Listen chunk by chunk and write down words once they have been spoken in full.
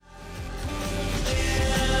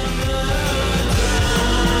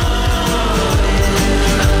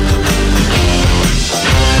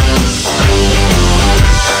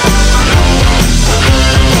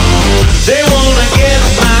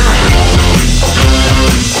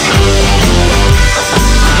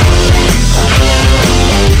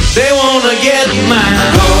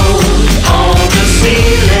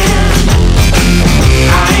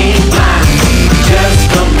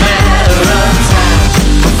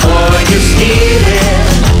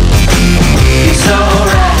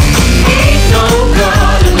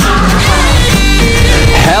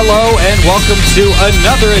welcome to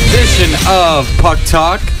another edition of Puck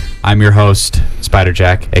Talk. I'm your host, Spider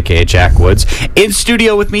Jack, a.k.a. Jack Woods. In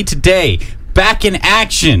studio with me today, back in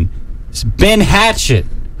action, is Ben Hatchett,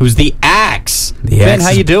 who's the Axe. Ben, how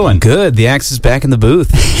you doing? Good. The Axe is back in the booth.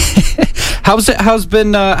 How's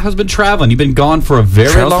been traveling? You've been gone for a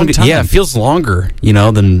very long time. Yeah, it feels longer,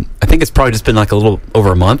 than I think it's probably just been like a little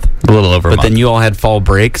over a month. But then you all had fall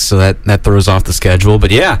breaks, so that throws off the schedule. But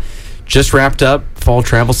yeah, just wrapped up fall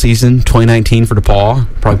travel season 2019 for DePaul.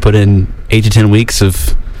 Probably put in 8 to 10 weeks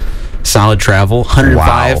of solid travel.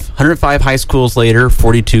 105 high schools later,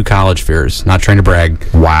 42 college fairs. Not trying to brag.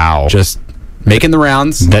 Wow. Just making the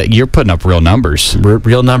rounds. You're putting up real numbers.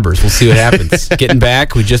 Real numbers. We'll see what happens. Getting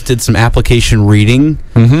back, we just did some application reading,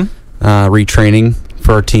 retraining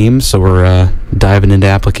for our team. So we're diving into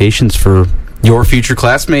applications for your future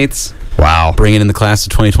classmates. Wow. Bringing in the class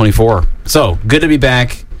of 2024. So, good to be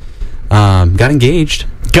back. Got engaged.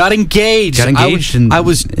 Got engaged.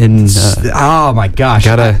 Oh my gosh.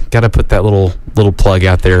 Gotta put that little plug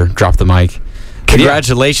out there. Drop the mic.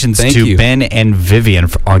 Congratulations to Ben and Vivian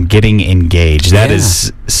on getting engaged. That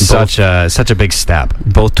is such a big step.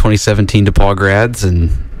 Both 2017 DePaul grads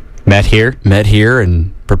and met here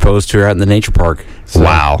and proposed to her out in the nature park. So.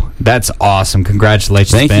 Wow, that's awesome!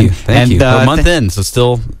 Congratulations, Thank Ben. Thank you. A month in, so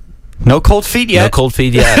still no cold feet yet.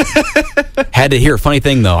 Had to hear. Funny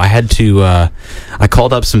thing though, I had to. I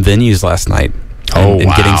called up some venues last night. And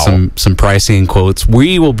getting some pricing and quotes.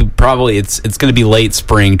 We will be probably it's going to be late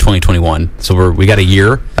spring 2021. So we got a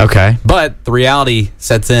year. Okay. But the reality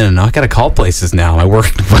sets in, and I got to call places now. My work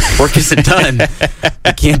isn't done.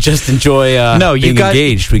 I can't just enjoy being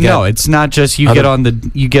engaged. It's not just you get on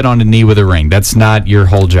the knee with a ring. That's not your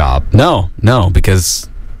whole job. No, because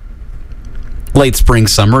late spring,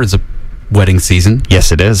 summer is a wedding season.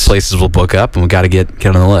 Yes, it is. Places will book up, and we got to get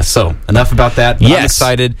on the list. So enough about that. Yes. I'm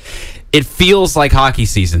excited. It feels like hockey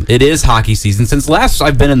season. It is hockey season. Since last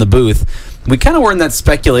I've been in the booth, we kind of were in that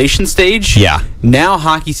speculation stage. Yeah. Now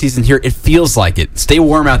hockey season here, it feels like it. Stay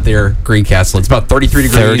warm out there, Greencastle. It's about 33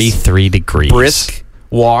 degrees. 33 degrees. Brisk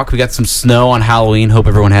walk. We got some snow on Halloween. Hope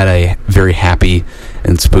everyone had a very happy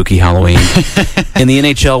and spooky Halloween. In the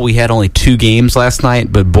NHL, we had only 2 games last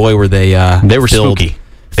night, but boy, were they were spooky.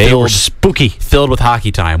 They were spooky. Filled with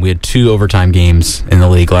hockey time. We had 2 overtime games in the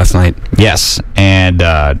league last night. Yes, and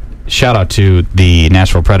shout out to the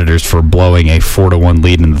Nashville Predators for blowing a 4-1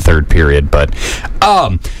 lead in the third period. But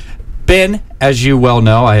Ben, as you well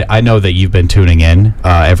know, I know that you've been tuning in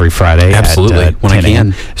every Friday. Absolutely, when I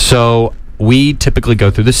can. So we typically go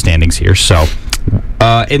through the standings here. So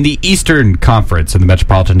in the Eastern Conference, in the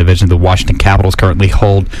Metropolitan Division, the Washington Capitals currently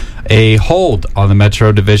hold on the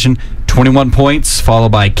Metro Division, 21 points,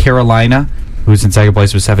 followed by Carolina, who's in second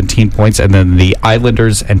place with 17 points, and then the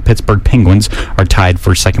Islanders and Pittsburgh Penguins are tied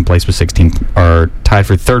for third place with 16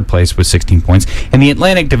 points. In the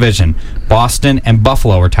Atlantic Division, Boston and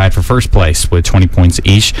Buffalo are tied for first place with 20 points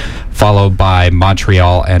each, followed by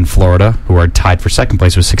Montreal and Florida, who are tied for second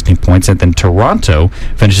place with 16 points, and then Toronto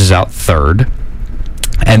finishes out third.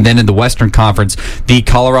 And then in the Western Conference, the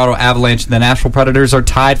Colorado Avalanche and the Nashville Predators are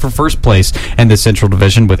tied for first place in the Central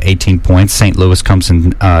Division with 18 points. St. Louis comes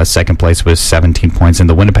in second place with 17 points, and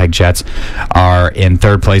the Winnipeg Jets are in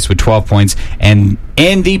third place with 12 points. And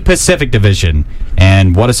in the Pacific Division,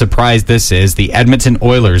 and what a surprise this is, the Edmonton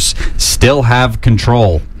Oilers still have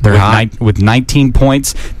control. With 19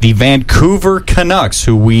 points. The Vancouver Canucks,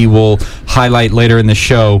 who we will highlight later in the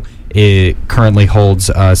show, it currently holds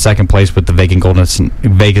second place with the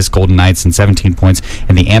Vegas Golden Knights and 17 points,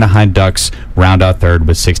 and the Anaheim Ducks round out third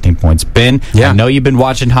with 16 points. Ben, I know you've been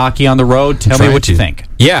watching hockey on the road. Tell me what you think.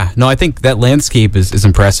 Yeah, no, I think that landscape is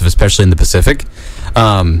impressive, especially in the Pacific.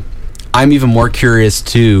 I'm even more curious,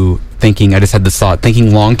 too, I just had this thought,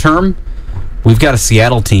 thinking long-term, we've got a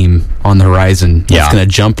Seattle team on the horizon that's going to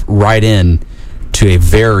jump right in to a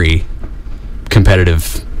very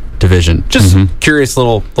competitive division. Just curious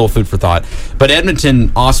little food for thought. But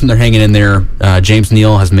Edmonton, awesome. They're hanging in there. James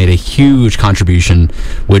Neal has made a huge contribution,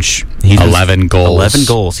 which he's 11 goals. 11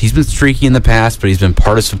 goals. He's been streaky in the past, but he's been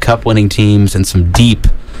part of some cup-winning teams and some deep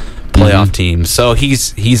playoff teams. So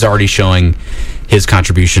he's already showing his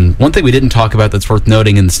contribution. One thing we didn't talk about that's worth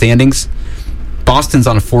noting in the standings, Boston's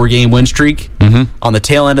on a 4-game win streak. On the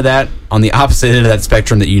tail end of that, on the opposite end of that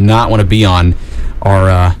spectrum that you not want to be on,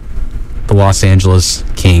 are the Los Angeles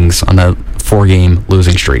Kings on a 4-game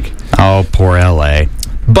losing streak. Oh, poor LA.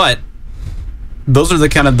 But those are the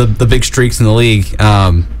kind of the big streaks in the league.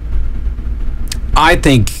 I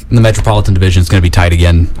think the Metropolitan Division is going to be tight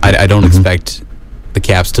again. I don't expect the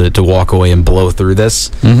Caps to walk away and blow through this.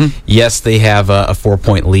 Mm-hmm. Yes, they have a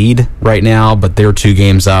 4-point lead right now, but they're 2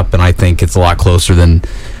 games up, and I think it's a lot closer than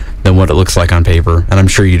what it looks like on paper. And I'm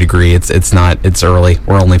sure you'd agree. It's early.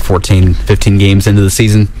 We're only 14, 15 games into the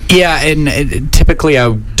season. Yeah, and typically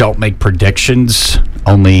I don't make predictions.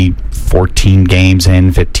 Only 14 games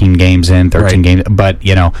in, 15 games in, 13 games. But,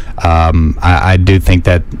 I do think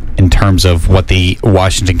that in terms of what the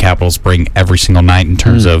Washington Capitals bring every single night in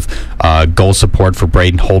terms of goal support for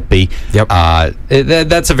Braden Holtby,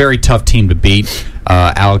 that's a very tough team to beat.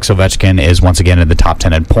 Alex Ovechkin is once again in the top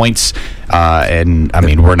 10 in points. And, I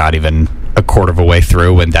mean, we're not even a quarter of a way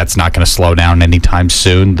through, and that's not going to slow down anytime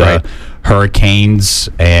soon. The Hurricanes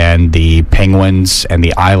and the Penguins and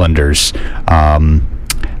the Islanders,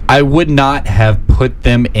 I would not have put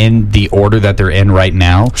them in the order that they're in right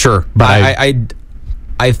now. Sure. But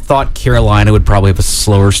I thought Carolina would probably have a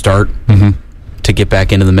slower start to get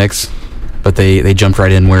back into the mix, but they jumped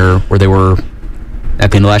right in where they were at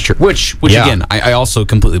the end of last year, which again, I also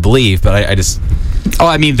completely believe, but I just... Oh,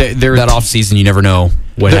 I mean, they're that offseason, you never know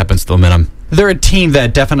what happens to the momentum. They're a team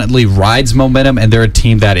that definitely rides momentum, and they're a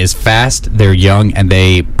team that is fast, they're young, and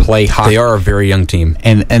they play hockey. They are a very young team.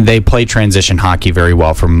 And they play transition hockey very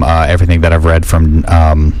well from everything that I've read from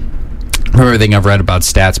everything I've read about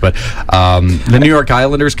stats. But the New York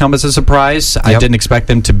Islanders come as a surprise. I didn't expect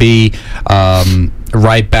them to be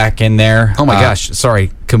right back in there. Oh, my gosh.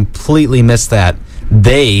 Sorry. Completely missed that.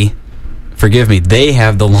 Forgive me, they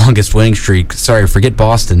have the longest winning streak. Sorry, forget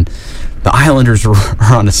Boston. The Islanders are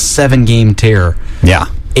on a 7-game tear. Yeah.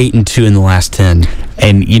 8-2 in the last 10.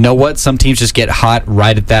 And you know what? Some teams just get hot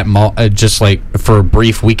right at that, just like for a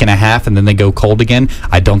brief week and a half, and then they go cold again.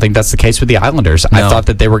 I don't think that's the case with the Islanders. No. I thought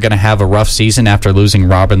that they were going to have a rough season after losing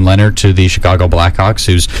Robin Leonard to the Chicago Blackhawks,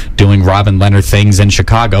 who's doing Robin Leonard things in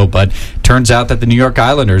Chicago. But turns out that the New York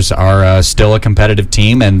Islanders are still a competitive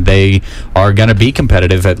team, and they are going to be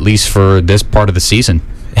competitive at least for this part of the season.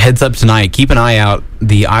 Heads up tonight. Keep an eye out.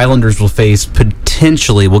 The Islanders will face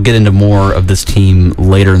potentially, we'll get into more of this team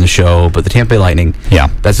later in the show, but the Tampa Bay Lightning. Yeah.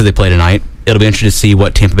 That's who they play tonight. It'll be interesting to see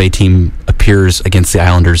what Tampa Bay team appears against the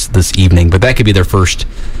Islanders this evening, but that could be their first,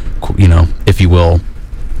 if you will,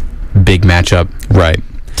 big matchup. Right.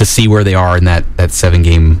 To see where they are in that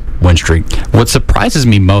 7-game win streak. What surprises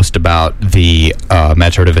me most about the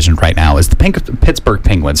Metro Division right now is the Pittsburgh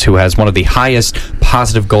Penguins, who has one of the highest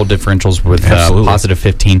positive goal differentials with positive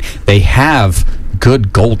 15. They have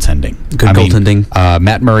good goaltending.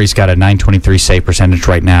 Matt Murray's got a .923 save percentage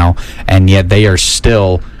right now, and yet they are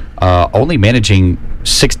still only managing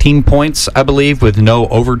 16 points, I believe, with no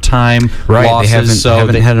overtime losses. They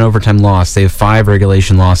haven't had an overtime loss. They have 5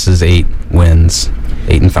 regulation losses, 8 wins,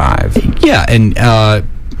 8-5. Yeah, and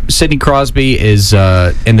Sidney Crosby is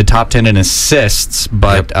in the top 10 in assists,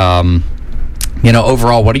 but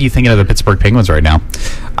overall, what are you thinking of the Pittsburgh Penguins right now?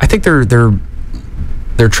 I think they're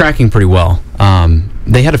tracking pretty well.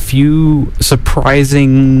 They had a few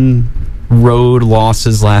surprising road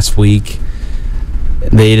losses last week.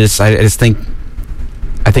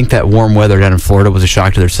 I think that warm weather down in Florida was a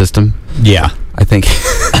shock to their system. Yeah, I think.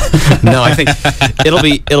 I think it'll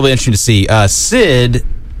be interesting to see. Sid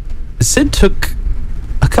took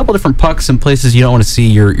a couple different pucks in places you don't want to see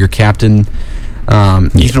your captain.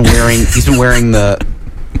 He's been wearing the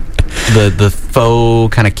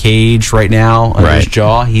faux kind of cage right now under his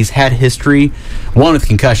jaw. He's had history, one with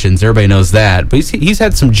concussions. Everybody knows that, but he's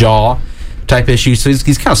had some jaw type issues. So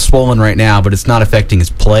he's kind of swollen right now, but it's not affecting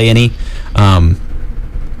his play any.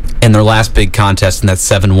 In their last big contest in that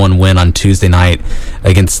 7-1 win on Tuesday night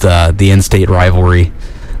against the in-state rivalry,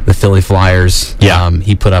 the Philly Flyers.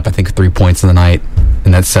 He put up, I think, 3 points in the night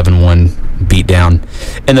in that 7-1 beatdown.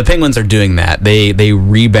 And the Penguins are doing that. They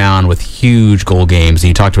rebound with huge goal games. And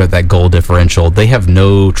you talked about that goal differential. They have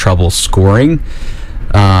no trouble scoring.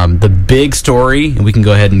 The big story, and we can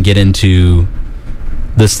go ahead and get into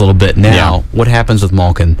this a little bit now, what happens with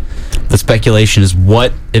Malkin? The speculation is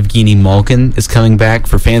what Evgeny Malkin is coming back.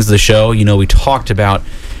 For fans of the show, we talked about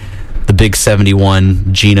the big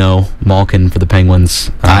 71 Geno Malkin for the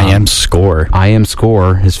Penguins. I am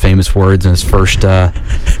score, his famous words in his first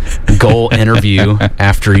goal interview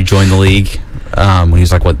after he joined the league. When he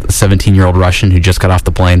was like, a 17-year-old Russian who just got off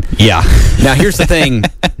the plane. Yeah. Now, here's the thing.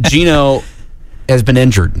 Geno has been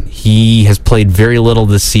injured. He has played very little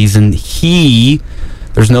this season.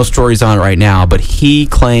 There's no stories on it right now, but he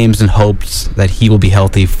claims and hopes that he will be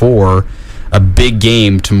healthy for a big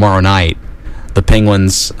game tomorrow night. The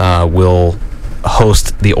Penguins will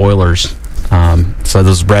host the Oilers. So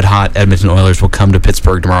those red-hot Edmonton Oilers will come to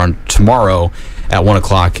Pittsburgh tomorrow at 1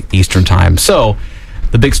 o'clock Eastern Time. So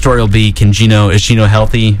the big story will be, is Gino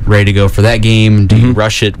healthy, ready to go for that game? Do you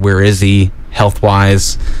rush it? Where is he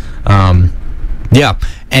health-wise? Yeah,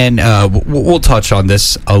 and we'll touch on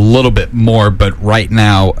this a little bit more, but right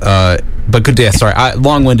now... but good day. Sorry,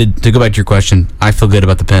 long-winded. To go back to your question, I feel good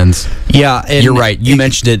about the Pens. Yeah, and you're right. You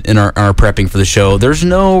mentioned it in our prepping for the show. There's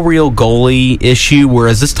no real goalie issue,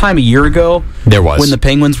 whereas this time a year ago, there was. When the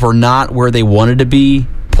Penguins were not where they wanted to be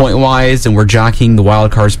point-wise and were jockeying the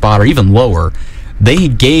wild card spot or even lower, they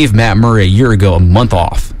gave Matt Murray a year ago a month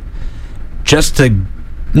off just to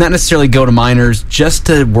not necessarily go to minors, just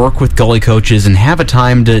to work with goalie coaches and have a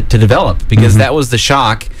time to develop, because that was the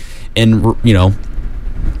shock and,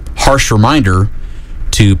 harsh reminder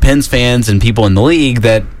to Pens fans and people in the league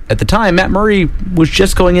that at the time Matt Murray was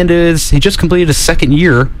just going into he just completed his second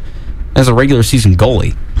year as a regular season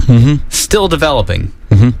goalie. Still developing.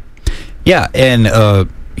 Yeah, and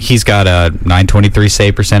he's got a .923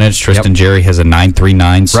 save percentage. Tristan Jarry has a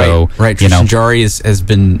 .939. So right. Tristan Jarry has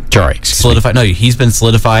been solidified. No, he's been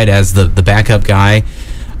solidified as the backup guy.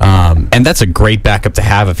 And that's a great backup to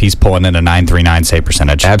have if he's pulling in a .939 save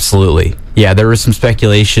percentage. Absolutely. Yeah, there was some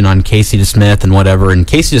speculation on Casey DeSmith and whatever, and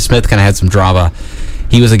Casey DeSmith kind of had some drama.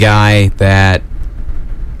 He was a guy that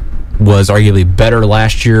was arguably better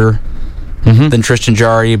last year than Tristan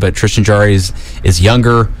Jarry, but Tristan Jarry is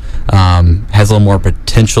younger, has a little more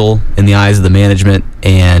potential in the eyes of the management,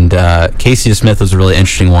 and Casey DeSmith was a really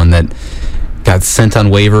interesting one that got sent on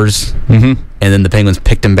waivers, and then the Penguins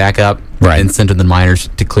picked him back up and sent him to the minors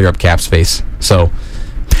to clear up cap space. So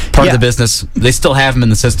part of the business. They still have him in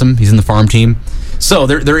the system. He's in the farm team. So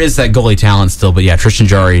there is that goalie talent still. But yeah, Tristan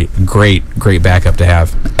Jarry, great backup to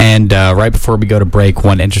have. And right before we go to break,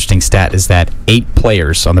 one interesting stat is that 8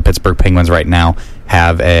 players on the Pittsburgh Penguins right now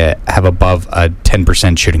have above a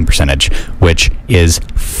 10% shooting percentage, which is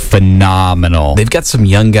phenomenal. They've got some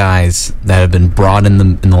young guys that have been brought in the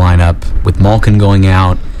lineup, with Malkin going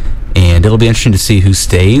out, and it'll be interesting to see who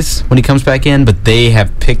stays when he comes back in, but they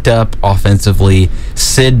have picked up offensively.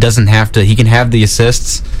 Sid doesn't have to, he can have the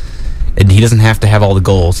assists, and he doesn't have to have all the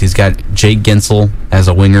goals. He's got Jake Gensel as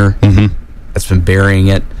a winger that's been burying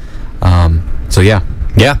it. So yeah.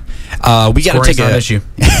 We got to take an issue.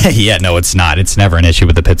 Yeah, no, it's not. It's never an issue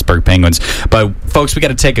with the Pittsburgh Penguins. But folks, we got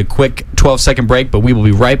to take a quick 12-second break, but we will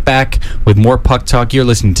be right back with more Puck Talk. You're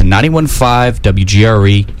listening to 91.5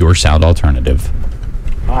 WGRE, your sound alternative.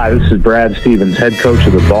 Hi, this is Brad Stevens, head coach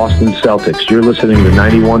of the Boston Celtics. You're listening to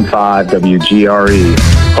 91.5 WGRE,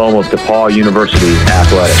 home of DePaul University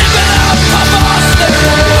Athletics.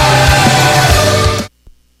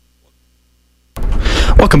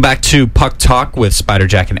 Welcome back to Puck Talk with Spider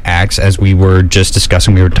Jack and Axe. As we were just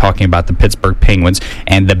discussing, we were talking about the Pittsburgh Penguins,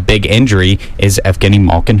 and the big injury is Evgeny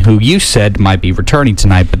Malkin, who you said might be returning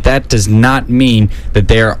tonight, but that does not mean that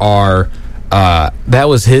there are... That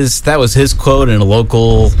was his quote in a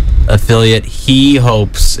local affiliate. He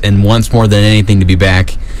hopes and wants more than anything to be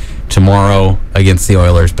back tomorrow against the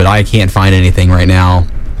Oilers, but I can't find anything right now.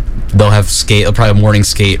 They'll probably have morning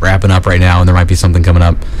skate wrapping up right now, and there might be something coming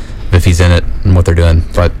up if he's in it and what they're doing.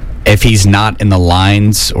 But if he's not in the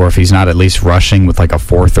lines, or if he's not at least rushing with like a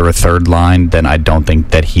fourth or a third line, then I don't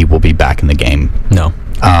think that he will be back in the game. No.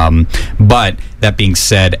 But that being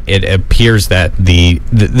said, it appears that the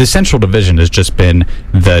Central Division has just been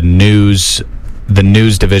the news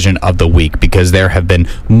division of the week, because there have been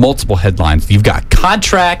multiple headlines. You've got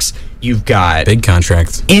contracts, you've got big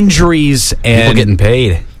contracts, injuries, and people getting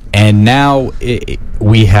paid, and now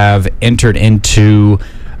we have entered into.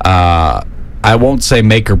 I won't say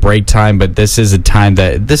make or break time, but this is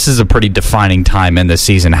a pretty defining time in the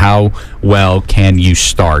season. How well can you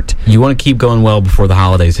start? You want to keep going well before the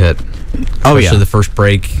holidays hit. Especially the first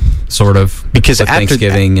break, sort of, because after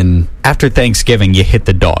Thanksgiving and after Thanksgiving, you hit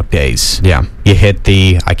the dog days. Yeah, you hit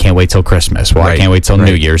the I can't wait till Christmas. Well, I can't wait till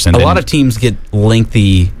New Year's. And a lot of teams get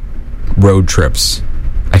lengthy road trips.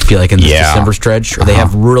 I feel like in this December stretch, or they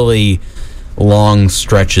have really long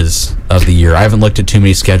stretches of the year. I haven't looked at too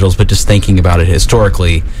many schedules, but just thinking about it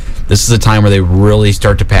historically, this is a time where they really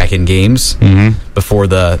start to pack in games before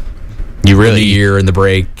the New Year and the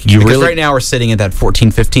break. Because right now we're sitting at that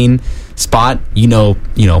 14-15 spot.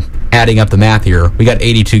 Adding up the math here, we got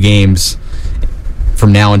 82 games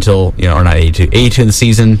from now until, or not 82 in the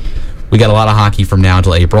season. We got a lot of hockey from now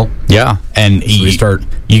until April. Yeah, and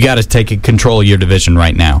you got to take control of your division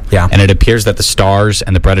right now. Yeah, and it appears that the Stars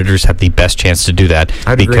and the Predators have the best chance to do that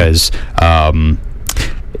because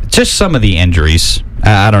just some of the injuries.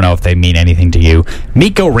 I don't know if they mean anything to you.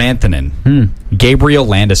 Mikko Rantanen, Gabriel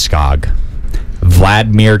Landeskog,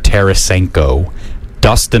 Vladimir Tarasenko,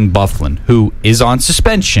 Dustin Byfuglien, who is on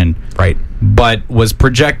suspension, Right. but was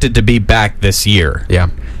projected to be back this year. Yeah.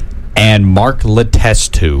 And Mark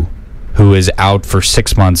Letestu, who is out for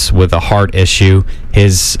 6 months with a heart issue.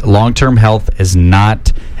 His long-term health is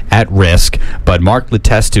not at risk, but Mark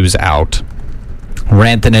Letestu is out.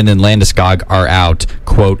 Rantanen and Landeskog are out,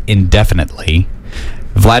 quote, indefinitely.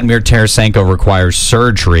 Vladimir Tarasenko requires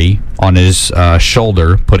surgery on his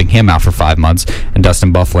shoulder, putting him out for 5 months. And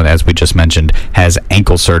Dustin Byfuglien, as we just mentioned, has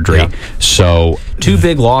ankle surgery. Yeah. So 2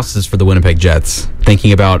 big losses for the Winnipeg Jets.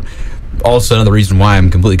 Thinking about also another reason why I'm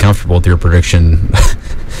completely comfortable with your prediction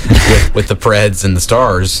with the Preds and the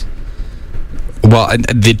Stars. well,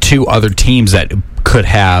 the 2 other teams that could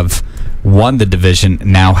have won the division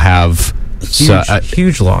now have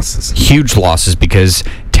Huge losses. huge losses because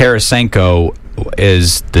Tarasenko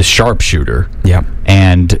is the sharpshooter. Yeah.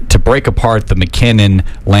 And to break apart the McKinnon,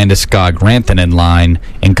 Landeskog, Rantanen line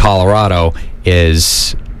in Colorado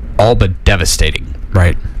is all but devastating.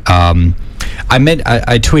 Right. I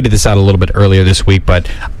tweeted this out a little bit earlier this week, but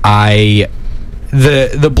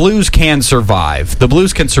the Blues can survive. The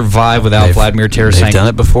Blues can survive without Vladimir Tarasenko. They've done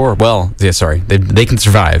it before. Well, yeah, sorry. They can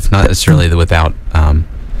survive, not necessarily without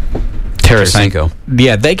Tarasenko.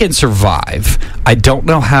 Yeah, they can survive. I don't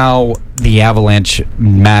know how the Avalanche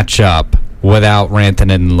match up without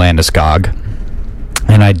Rantanen and Landeskog.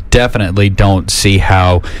 And I definitely don't see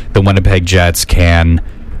how the Winnipeg Jets can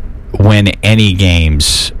win any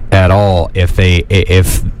games at all if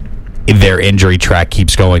their injury track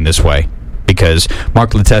keeps going this way. Because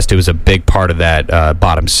Mark Letestu is a big part of that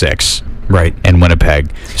bottom 6, Right. in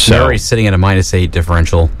Winnipeg. So They're already sitting at a -8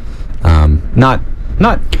 differential. Not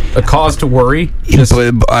a cause to worry. Just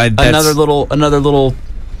another little.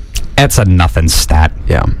 That's a nothing stat.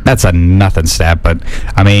 Yeah. That's a nothing stat. But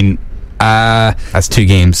I mean, That's 2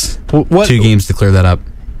 games. what? 2 games to clear that up.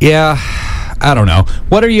 Yeah, I don't know.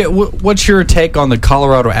 What's your take on the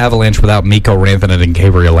Colorado Avalanche without Mikko Rantanen and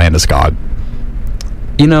Gabriel Landeskog?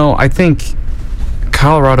 I think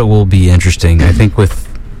Colorado will be interesting. I think with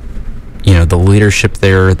the leadership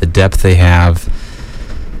there, the depth they have,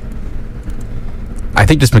 I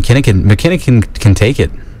think just McKinnon can take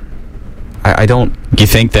it. I don't. You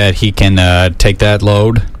think that he can take that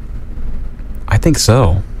load? I think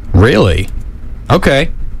so. Really? Okay.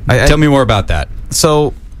 Tell me more about that.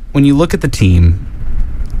 So when you look at the team,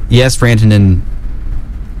 yes, Rantanen.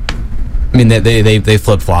 I mean, they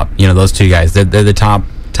flip flop. Those 2 guys. They're the top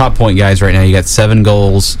point guys right now. You got 7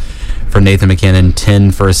 goals for Nathan McKinnon, 10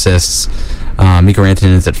 for assists. Mikko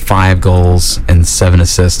Rantanen is at 5 goals and 7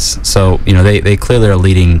 assists. So they clearly are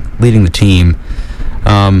leading the team.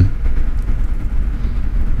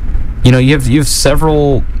 You have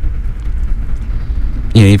several.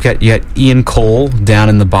 You got Ian Cole down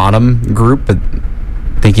in the bottom group, but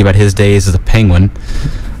thinking about his days as a Penguin.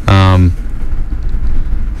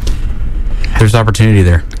 There's opportunity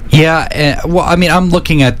there. Yeah, well, I mean, I'm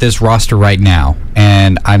looking at this roster right now,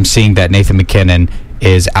 and I'm seeing that Nathan McKinnon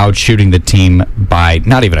is outshooting the team by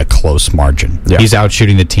not even a close margin. Yeah. He's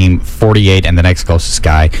outshooting the team 48, and the next closest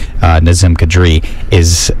guy, Nazem Kadri,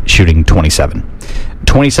 is shooting 27.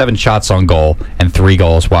 27 shots on goal and 3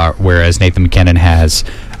 goals, whereas Nathan McKinnon has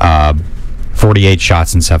 48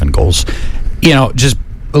 shots and 7 goals. Just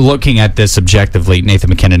looking at this objectively,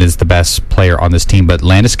 Nathan McKinnon is the best player on this team, but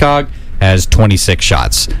Landeskog has 26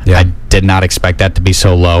 shots. Yeah. I did not expect that to be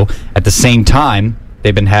so low. At the same time,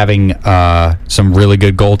 they've been having some really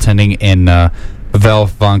good goaltending in Pavel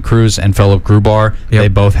von Cruz and Philip Grubauer. Yep. They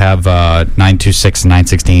both have 926 and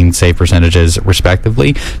 916 save percentages,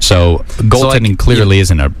 respectively. So goaltending clearly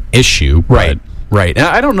isn't an issue. Right. And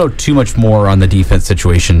I don't know too much more on the defense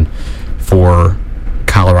situation for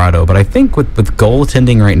Colorado, but I think with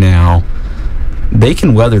goaltending right now, they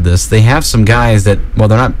can weather this. They have some guys that, well,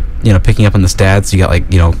 they're not picking up on the stats. You got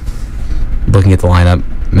looking at the lineup,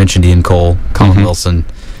 mentioned Ian Cole, Colin Wilson,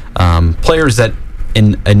 players that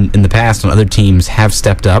in the past on other teams have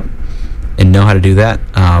stepped up and know how to do that.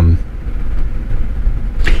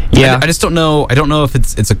 Yeah, I just don't know. I don't know if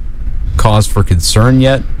it's a cause for concern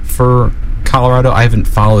yet for Colorado. I haven't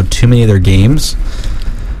followed too many of their games.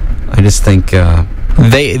 I just think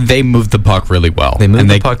they move the puck really well. They move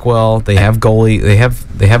the puck well. They have goalie. They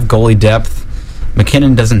have goalie depth.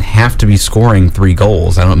 McKinnon doesn't have to be scoring 3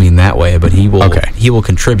 goals. I don't mean that way, but he will. Okay. He will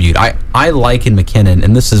contribute. I like in McKinnon,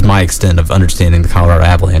 and this is my extent of understanding the Colorado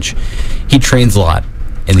Avalanche. He trains a lot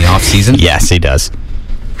in the off season. Yes, he does.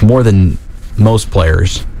 More than most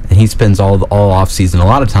players, and he spends all off season a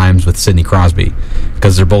lot of times with Sidney Crosby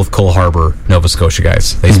because they're both Cole Harbour, Nova Scotia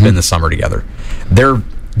guys. They spend the summer together. They're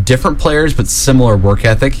different players, but similar work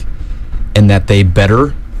ethic in that they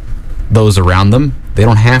better those around them They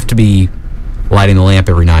don't have to be lighting the lamp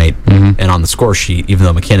every night and on the score sheet, even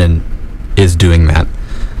though McKinnon is doing that.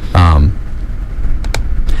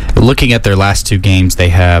 Looking at their last 2 games, they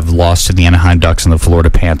have lost to the Anaheim Ducks and the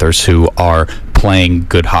Florida Panthers, who are playing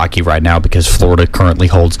good hockey right now because Florida currently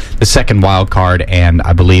holds the second wild card, and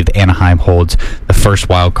I believe Anaheim holds the first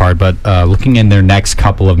wild card. But looking in their next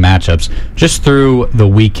couple of matchups, just through the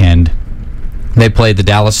weekend, they played the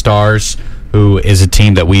Dallas Stars, who is a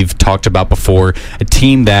team that we've talked about before, a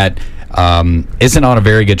team that isn't on a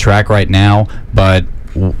very good track right now, but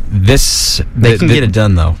they can get it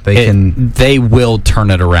done though. They will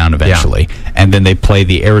turn it around eventually. Yeah. And then they play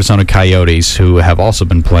the Arizona Coyotes, who have also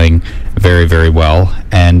been playing very, very well.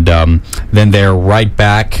 And then they're right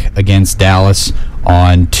back against Dallas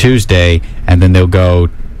on Tuesday, and then they'll go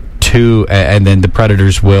to, and then the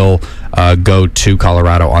Predators will go to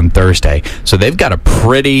Colorado on Thursday. So they've got a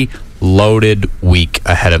pretty loaded week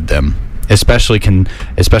ahead of them, especially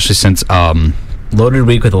since loaded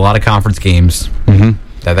week with a lot of conference games.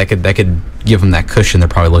 That could give them that cushion they're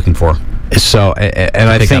probably looking for. So, and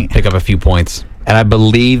I think pick up a few points. And I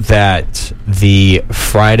believe that the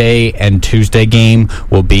Friday and Tuesday game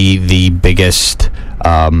will be the biggest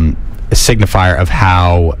signifier of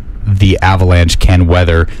how the Avalanche can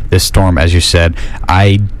weather this storm, as you said.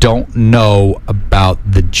 I don't know about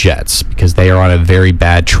the Jets because they are on a very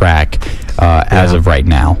bad track as of right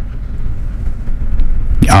now.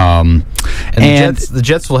 And the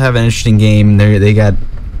Jets will have an interesting game. They got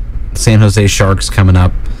San Jose Sharks coming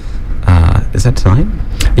up. Is that tonight?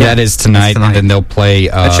 Yeah, it is tonight. And then they'll play.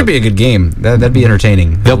 That should be a good game. That'd be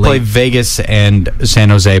entertaining. They'll play Vegas and San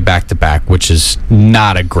Jose back to back, which is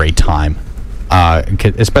not a great time,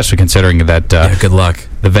 especially considering that. Good luck.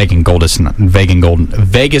 The Vegas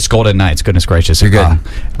Golden Knights. Goodness gracious, you're good.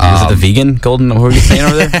 Is it the vegan Golden? What were you saying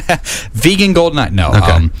over there? Vegan Golden Knight. No.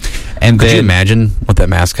 Okay. And could you imagine what that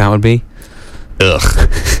mascot would be? Ugh.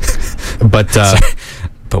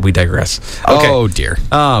 But we digress. Okay. Oh dear.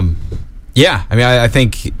 Yeah. I mean, I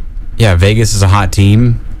think, Vegas is a hot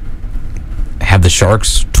team. Have the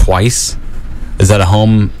Sharks twice. Is that a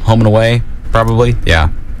home and away? Probably. Yeah.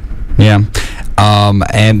 Yeah.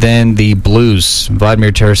 And then the Blues,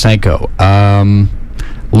 Vladimir Tarasenko.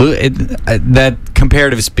 That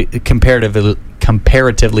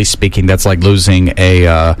comparatively speaking, that's like losing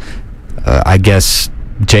I guess,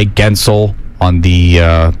 Jake Gensel on the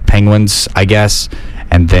Penguins, I guess,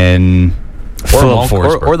 and then Philip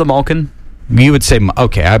Forsberg. Or the Malkin. You would say,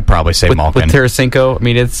 okay, I'd probably say Malkin. With Tarasenko, I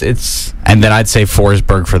mean, it's... And then I'd say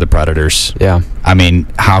Forsberg for the Predators. Yeah. I mean,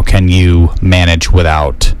 how can you manage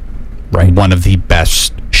without one of the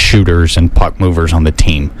best shooters and puck movers on the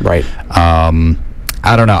team? Right. I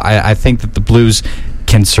don't know. I think that the Blues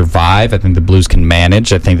can survive. I think the Blues can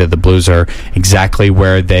manage. I think that the Blues are exactly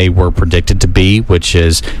where they were predicted to be, which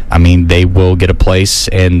is, I mean, they will get a place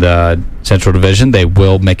in the Central Division. They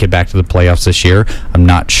will make it back to the playoffs this year. I'm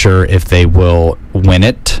not sure if they will win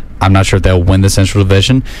it. I'm not sure if they'll win the Central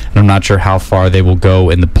Division, and I'm not sure how far they will go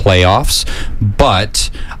in the playoffs, but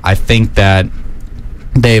I think that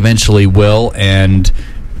they eventually will, and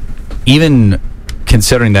even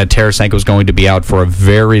considering that Tarasenko is going to be out for a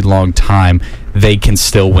very long time, they can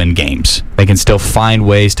still win games. They can still find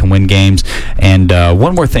ways to win games. And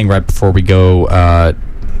one more thing right before we go, a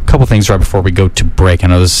couple things right before we go to break. I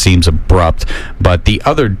know this seems abrupt, but the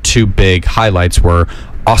other two big highlights were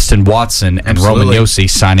Austin Watson and Roman Josi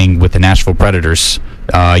signing with the Nashville Predators.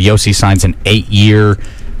 Josi signs an 8-year,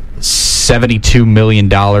 $72 million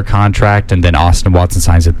contract, and then Austin Watson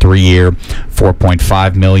signs a 3-year,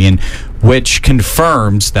 $4.5 million, which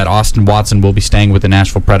confirms that Austin Watson will be staying with the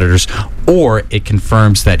Nashville Predators, or it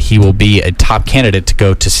confirms that he will be a top candidate to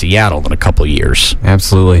go to Seattle in a couple of years.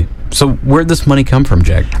 Absolutely. So where'd this money come from,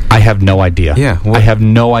 Jack? I have no idea. Yeah, I have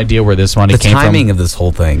no idea where this money came from. The timing of this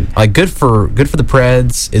whole thing, like, good for the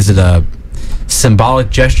Preds. Is it a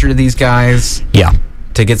symbolic gesture to these guys? Yeah.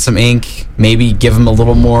 To get some ink, maybe give them a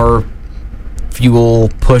little more fuel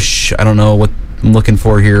push. I don't know what I'm looking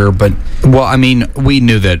for here, but... Well, I mean, we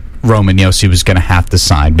knew that Roman Josi was going to have to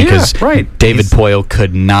sign because David Poile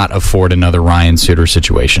could not afford another Ryan Suter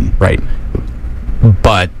situation. Right.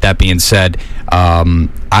 But that being said,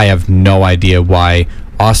 I have no idea why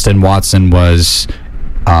Austin Watson was...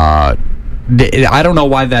 I don't know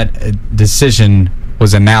why that decision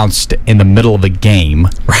was announced in the middle of the game.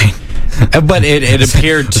 Right. But it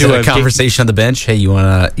appeared to a conversation on the bench. Hey, you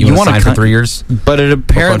want to sign for 3 years? But it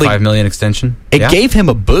apparently $4.5 million extension. It gave him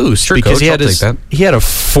a boost because he had a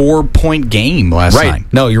 4-point game last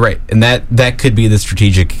night. No, you're right, and that could be the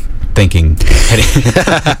strategic thinking.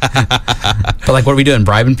 But like, what are we doing?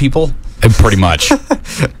 Bribing people? Pretty much.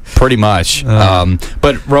 Pretty much.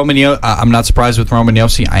 But I'm not surprised with Roman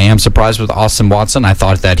Josi. I am surprised with Austin Watson. I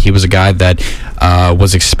thought that he was a guy that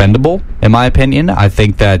was expendable, in my opinion. I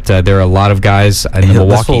think that there are a lot of guys in the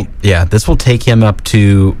Milwaukee. This will take him up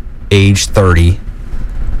to age 30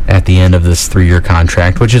 at the end of this 3-year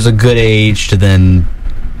contract, which is a good age to then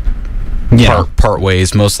part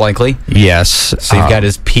ways, most likely. Yes. So you've got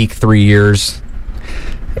his peak 3 years.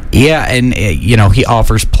 Yeah, and he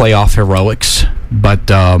offers playoff heroics, but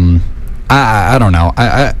I don't know.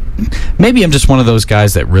 Maybe I'm just one of those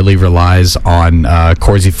guys that really relies on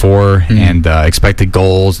Corsi for and expected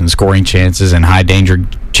goals and scoring chances and high danger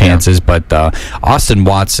chances. Yeah. But Austin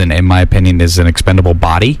Watson, in my opinion, is an expendable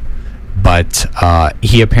body. But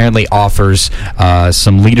he apparently offers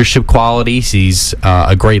some leadership qualities. He's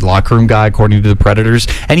a great locker room guy, according to the Predators.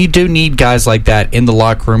 And you do need guys like that in the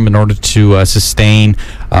locker room in order to sustain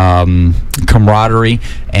camaraderie.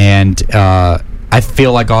 And I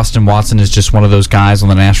feel like Austin Watson is just one of those guys on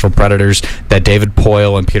the Nashville Predators that David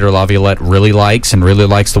Poile and Peter Laviolette really likes and really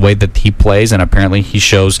likes the way that he plays, and apparently he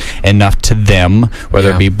shows enough to them,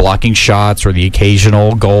 whether it be blocking shots or the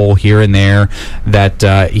occasional goal here and there, that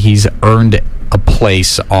he's earned a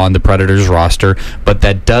place on the Predators roster, but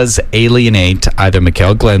that does alienate either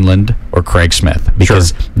Mikael Glenlund or Craig Smith,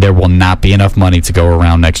 because there will not be enough money to go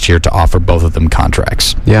around next year to offer both of them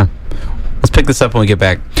contracts. Yeah. Let's pick this up when we get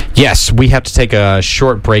back. Yes, we have to take a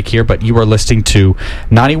short break here, but you are listening to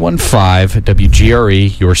 91.5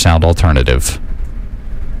 WGRE, your sound alternative.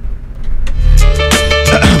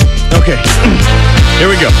 Okay, here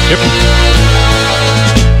we go.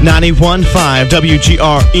 91.5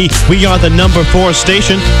 WGRE. We are the number 4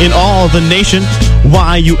 station in all the nation.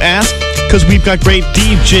 Why, you ask? Because we've got great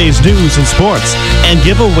DJs, news, and sports, and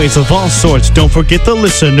giveaways of all sorts. Don't forget the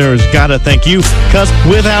listeners. Gotta thank you, because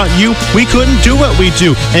without you, we couldn't do what we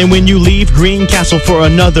do. And when you leave Greencastle for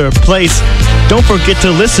another place, don't forget to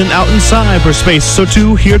listen out in cyberspace. So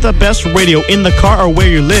to hear the best radio in the car or where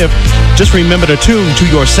you live, just remember to tune to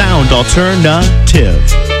your sound alternative.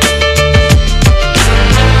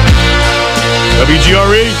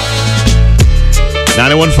 WGRE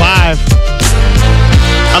 91.5.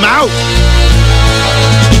 I'm out.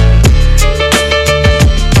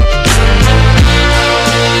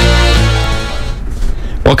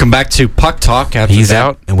 Welcome back to Puck Talk. He's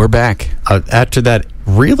out, and we're back. After that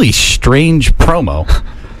really strange promo.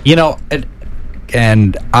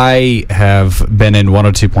 And I have been in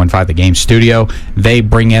 102.5 The Game studio. They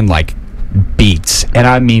bring in, like, beats. And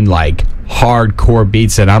I mean, like, hardcore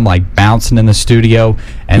beats. And I'm, like, bouncing in the studio.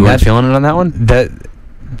 And you weren't feeling it on that one?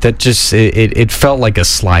 That just, it felt like a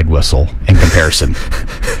slide whistle in comparison.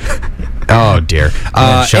 Oh, dear.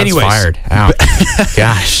 Shots anyways, fired. Ow.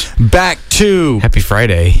 Gosh. Back to... Happy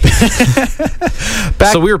Friday.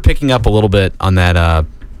 So we were picking up a little bit on that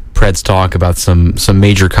Preds talk about some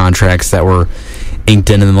major contracts that were inked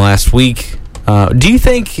in the last week. Do you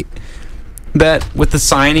think that with the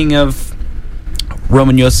signing of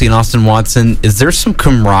Roman Josi and Austin Watson, is there some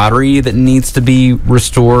camaraderie that needs to be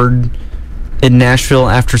restored in Nashville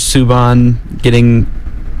after Subban getting...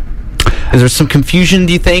 Is there some confusion,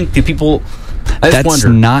 do you think? Do people... That's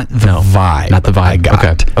not the vibe. Not the vibe I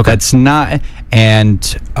got. Okay. That's not... And...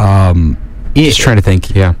 just trying to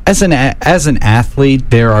think, yeah. As an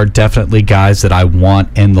athlete, there are definitely guys that I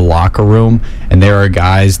want in the locker room, and there are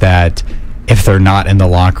guys that, if they're not in the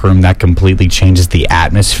locker room, that completely changes the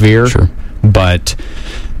atmosphere. Sure. But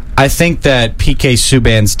I think that PK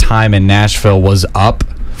Subban's time in Nashville was up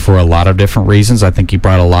for a lot of different reasons. I think he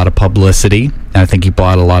brought a lot of publicity, and I think he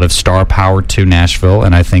brought a lot of star power to Nashville,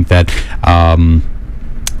 and I think that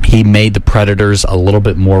he made the Predators a little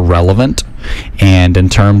bit more relevant, and in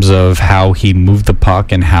terms of how he moved the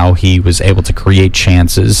puck and how he was able to create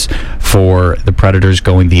chances for the Predators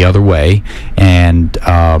going the other way, and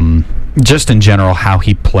just in general how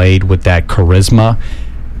he played with that charisma,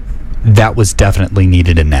 that was definitely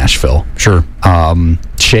needed in Nashville. Sure.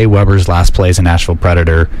 Shea Weber's last play as a Nashville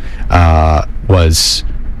Predator was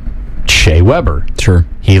Shea Weber. Sure.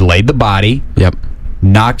 He laid the body. Yep.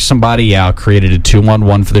 Knocked somebody out, created a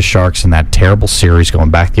 2-on-1 for the Sharks in that terrible series going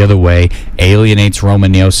back the other way, alienates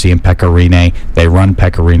Roman Josi and Pekka Rinne. They run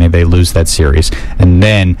Pekka Rinne, they lose that series. And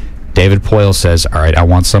then David Poile says, all right, I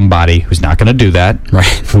want somebody who's not going to do that, right?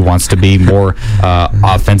 Who wants to be more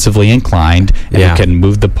offensively inclined and who can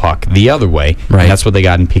move the puck the other way. Right. And that's what they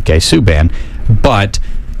got in PK Subban. But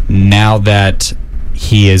now that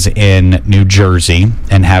he is in New Jersey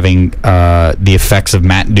and having the effects of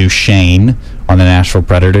Matt Duchene on the Nashville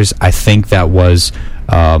Predators, I think that was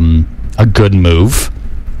a good move.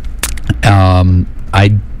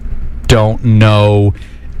 I don't know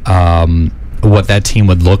what that team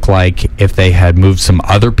would look like if they had moved some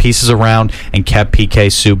other pieces around and kept PK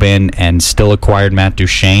Subban and still acquired Matt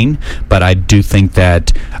Duchene. But I do think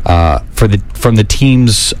that from the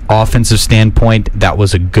team's offensive standpoint, that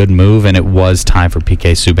was a good move, and it was time for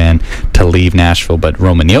PK Subban to leave Nashville. But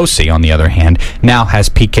Roman Josi, on the other hand, now has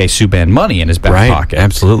PK Subban money in his back pocket.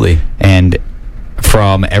 Absolutely. And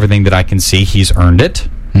from everything that I can see, he's earned it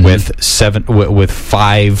with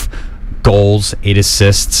 5 goals, 8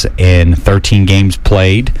 assists in 13 games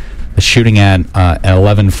played, shooting at an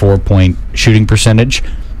 11.4 shooting percentage.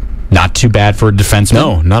 Not too bad for a defenseman.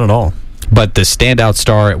 No, not at all. But the standout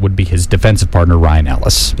star would be his defensive partner, Ryan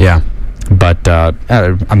Ellis. Yeah. But,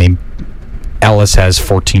 Ellis has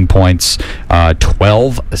 14 points,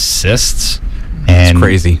 12 assists. It's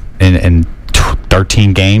crazy. In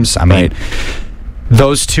 13 games. I mean,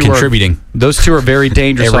 those two contributing. Those two are very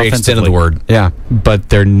dangerous Every extent of the word. Yeah. But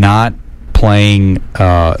they're not playing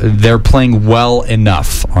they're playing well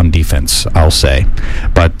enough on defense, I'll say.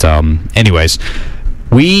 But anyways,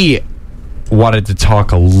 we wanted to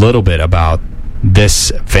talk a little bit about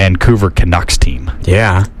this Vancouver Canucks team.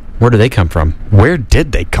 Yeah. Where do they come from? Where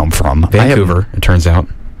did they come from? Vancouver, it turns out.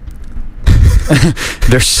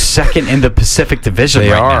 They're second in the Pacific Division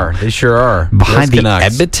now. They sure are. Behind the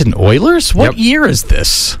Edmonton Oilers? What year is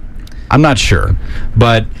this? I'm not sure.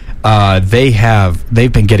 But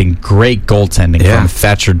they've been getting great goaltending from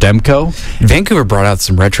Thatcher Demko. Vancouver brought out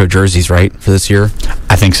some retro jerseys, right, for this year?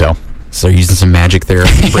 I think so. So they're using some magic there,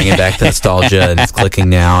 bringing back the nostalgia, and it's clicking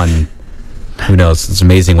now, and who knows? It's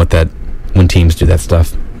amazing when teams do that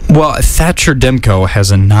stuff. Well, Thatcher Demko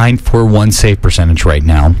has a .941 save percentage right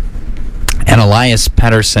now. And Elias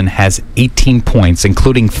Pettersson has 18 points,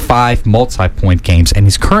 including 5 multi-point games, and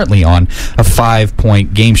he's currently on a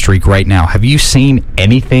 5-point game streak right now. Have you seen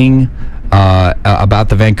anything about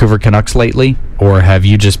the Vancouver Canucks lately, or have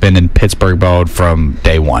you just been in Pittsburgh mode from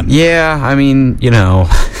day one? Yeah, I mean, No,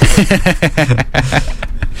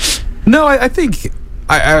 I think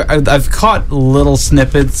I've caught little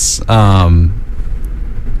snippets.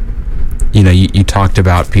 You talked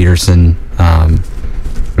about Peterson.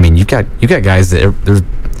 I mean, you got guys that there's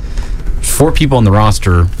 4 people on the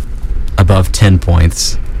roster above 10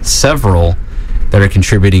 points, several that are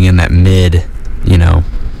contributing in that mid,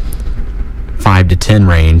 5 to 10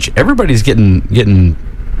 range. Everybody's getting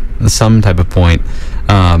some type of point.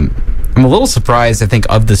 I'm a little surprised, I think,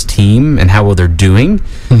 of this team and how well they're doing,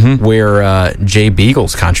 where Jay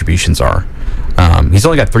Beagle's contributions are. He's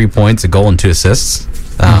only got 3 points, a goal, and 2 assists.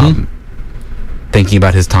 Thinking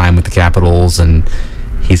about his time with the Capitals, and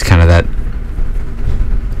he's kind of that.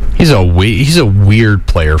 He's a weird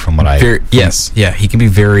player from what I. Yes, yeah, he can be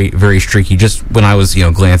very, very streaky. Just when I was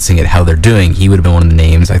glancing at how they're doing, he would have been one of the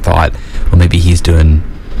names I thought. Well, maybe he's doing.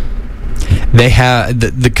 They have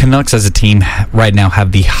the Canucks as a team right now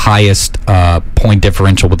have the highest point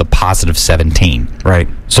differential with a positive 17. Right.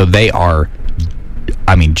 So they are.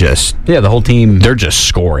 I mean, the whole team. They're just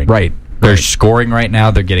scoring. Right. They're scoring right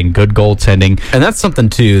now. They're getting good goaltending. And that's something,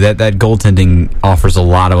 too, that goaltending offers a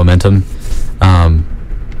lot of momentum.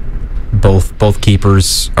 Both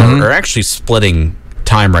keepers are actually splitting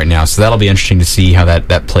time right now, so that'll be interesting to see how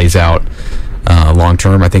that plays out long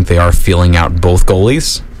term. I think they are feeling out both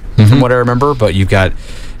goalies, from what I remember. But you've got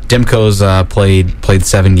Demko's played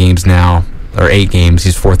 7 games now, or 8 games.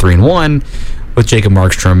 He's 4-3-1 with Jacob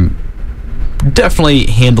Markstrom. Definitely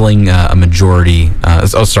handling a majority.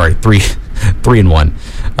 3-1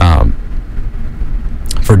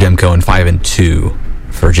 for Demko and 5-2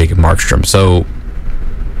 for Jacob Markstrom. So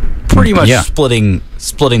pretty much splitting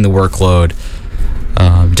the workload.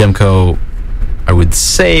 Demko, I would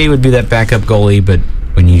say, would be that backup goalie, but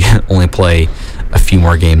when you only play a few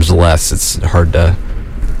more games less, it's hard to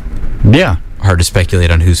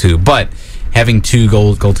speculate on who's who. But having 2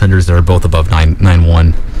 goaltenders that are both above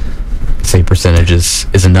 9.1 save percentage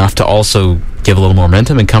is enough to also give a little more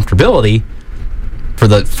momentum and comfortability for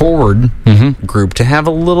the forward group to have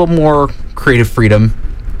a little more creative freedom,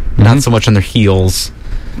 not so much on their heels.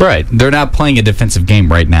 Right. They're not playing a defensive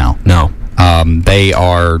game right now. No. They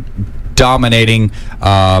are dominating.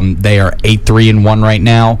 They are 8-3-1 right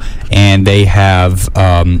now, and they have,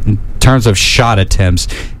 in terms of shot attempts,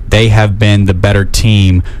 they have been the better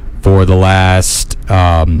team for the last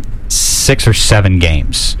 6 or 7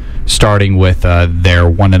 games, starting with their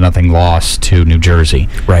 1-0 loss to New Jersey.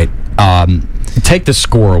 Right. Take the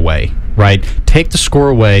score away. Right. Take the score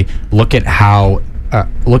away. Look at how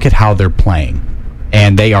they're playing.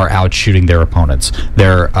 And they are out shooting their opponents.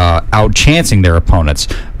 They're out chancing their opponents,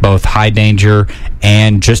 both high danger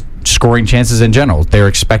and just scoring chances in general. Their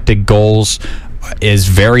expected goals is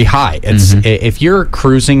very high. It's if you're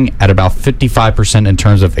cruising at about 55% in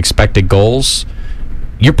terms of expected goals,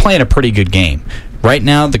 you're playing a pretty good game. Right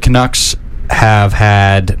now, the Canucks have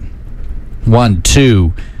had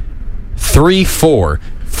 4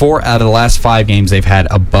 out of the last 5 games they've had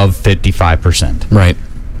above 55%. Right.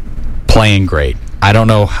 Playing great. I don't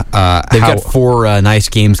know They've got 4 nice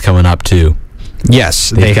games coming up too. Yes,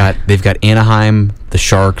 They've got Anaheim, the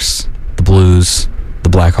Sharks, the Blues, the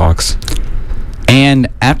Blackhawks, and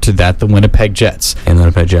after that the Winnipeg Jets.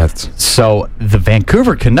 So the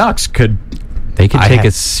Vancouver Canucks could take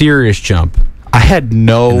a serious jump. I had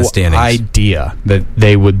no idea that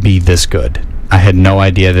they would be this good. I had no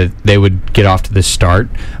idea that they would get off to this start,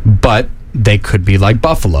 but they could be like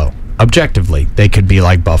Buffalo. Objectively, they could be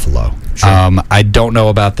like Buffalo. Sure. I don't know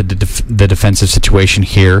about the defensive situation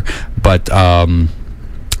here, but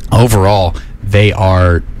overall, they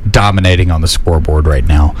are dominating on the scoreboard right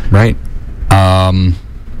now. Right.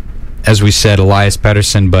 As we said, Elias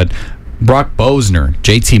Pettersson, but Brock Bosner,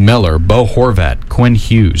 JT Miller, Bo Horvat, Quinn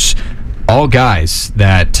Hughes, all guys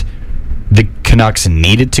that the Canucks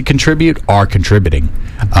needed to contribute are contributing.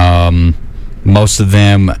 Most of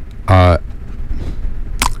them...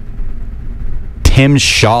 Tim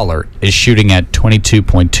Schaller is shooting at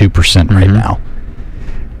 22.2% right now.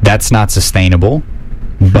 That's not sustainable,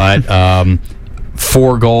 but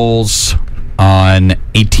 4 goals on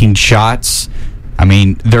 18 shots. I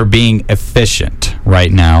mean, they're being efficient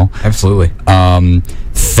right now. Absolutely.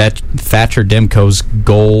 Thatcher Demko's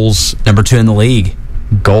goals... Number 2 in the league.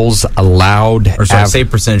 Goals allowed...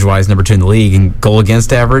 save percentage-wise, number 2 in the league. And goal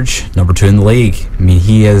against average, number 2 in the league. I mean,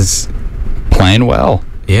 he is... playing well.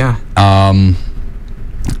 Yeah.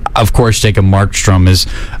 Of course, Jacob Markstrom is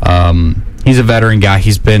he's a veteran guy.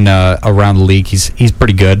 He's been around the league. He's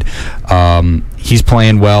pretty good. He's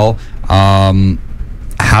playing well.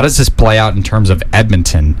 How does this play out in terms of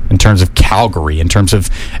Edmonton, in terms of Calgary, in terms of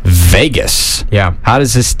Vegas? Yeah. How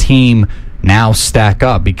does this team now stack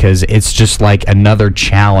up? Because it's just like another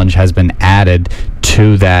challenge has been added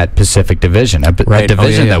to that Pacific Division. A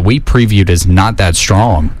division that we previewed is not that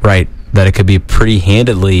strong. Right. That it could be pretty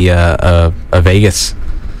handedly a Vegas,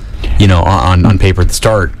 on paper at the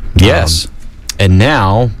start. Yes. And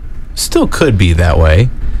now, still could be that way,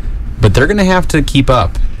 but they're going to have to keep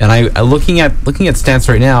up. And I looking at stats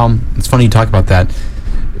right now, it's funny you talk about that.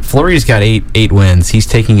 Fleury's got 8 wins. He's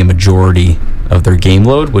taking a majority of their game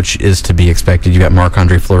load, which is to be expected. You got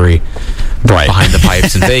Marc-Andre Fleury behind the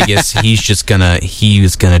pipes in Vegas. He's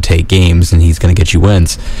gonna take games and he's gonna get you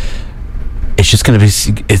wins. It's going to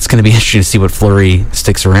be interesting to see what Fleury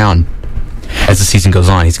sticks around as the season goes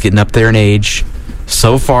on. He's getting up there in age.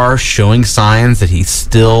 So far, showing signs that he's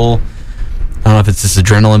still... I don't know if it's this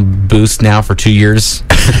adrenaline boost now for 2 years.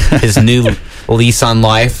 His new lease on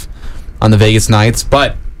life on the Vegas Knights.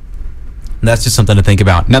 But that's just something to think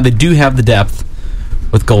about. Now, they do have the depth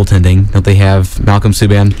with goaltending. Don't they have Malcolm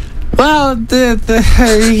Subban? Well,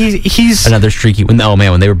 he's another streaky. When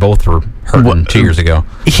they were both hurting 2 years ago.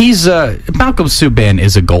 He's Malcolm Subban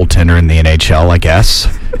is a goaltender in the NHL, I guess.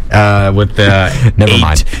 With the never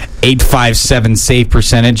mind 8.57 save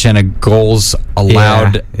percentage and a goals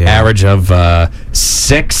allowed average of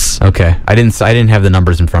 6. Okay, I didn't have the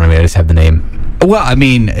numbers in front of me. I just have the name. Well, I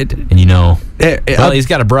mean, he's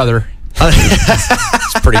got a brother.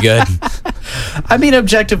 It's pretty good. I mean,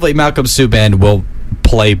 objectively, Malcolm Subban will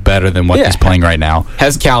play better than what he's playing right now.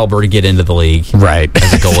 Has caliber to get into the league, right?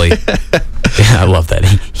 As a goalie. I love that.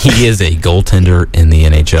 He is a goaltender in the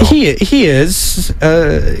NHL. He is,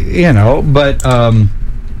 but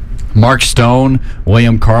Mark Stone,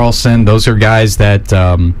 William Karlsson, those are guys that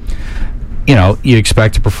you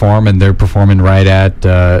expect to perform, and they're performing right at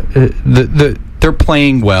they're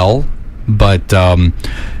playing well, but Elias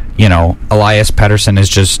Pettersson is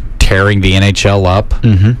just tearing the NHL up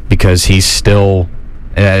because he's still...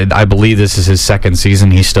 I believe this is his second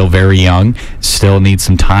season. He's still very young. Still needs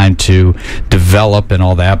some time to develop and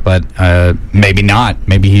all that, but maybe not.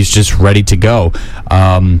 Maybe he's just ready to go.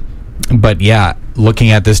 But yeah,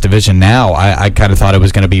 looking at this division now, I kind of thought it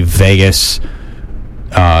was going to be Vegas,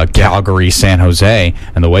 Calgary, San Jose,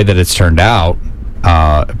 and the way that it's turned out,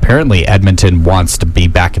 apparently Edmonton wants to be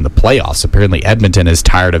back in the playoffs. Apparently Edmonton is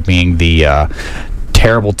tired of being the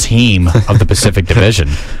terrible team of the Pacific Division.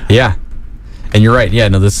 Yeah. And you're right. Yeah,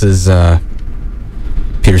 no, this is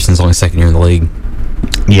Peterson's only second year in the league.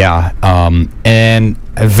 Yeah, and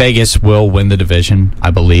Vegas will win the division,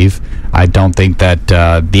 I believe. I don't think that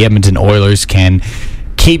the Edmonton Oilers can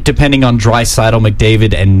keep depending on Draisaitl,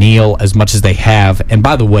 McDavid, and Neal as much as they have. And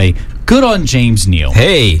by the way, good on James Neal.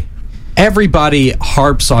 Hey, everybody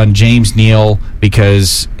harps on James Neal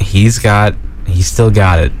because he's he still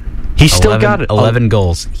got it. He still got it. 11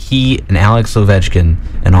 goals. He and Alex Ovechkin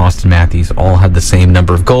and Austin Matthews all had the same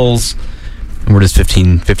number of goals. And we're just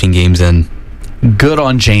 15 games in. Good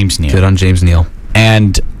on James Neal. Good on James Neal.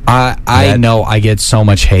 And I know I get so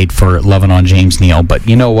much hate for loving on James Neal, but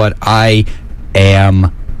you know what? I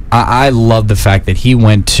love the fact that he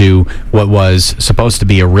went to what was supposed to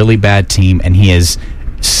be a really bad team, and he is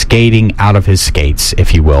skating out of his skates,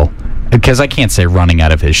 if you will. Because I can't say running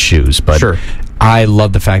out of his shoes, but sure. I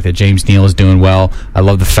love the fact that James Neal is doing well. I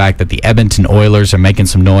love the fact that the Edmonton Oilers are making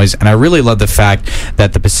some noise, and I really love the fact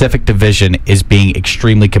that the Pacific Division is being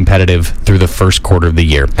extremely competitive through the first quarter of the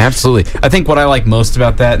year. Absolutely. I think what I like most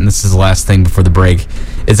about that, and this is the last thing before the break,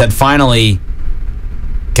 is that finally,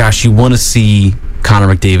 gosh, you want to see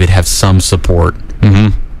Connor McDavid have some support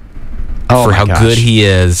for how good he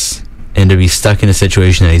is, and to be stuck in a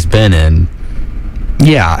situation that he's been in.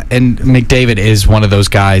 Yeah, and McDavid is one of those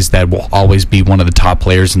guys that will always be one of the top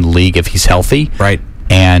players in the league if he's healthy. Right.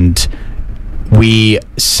 And we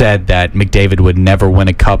said that McDavid would never win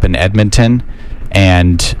a cup in Edmonton,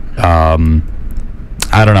 and I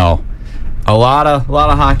don't know. A lot of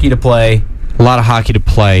hockey to play. A lot of hockey to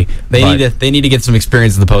play. They need to get some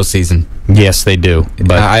experience in the postseason. Yes, they do.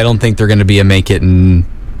 But I don't think they're going to be a make it and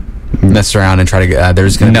mess around and try to.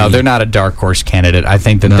 They're not a dark horse candidate. I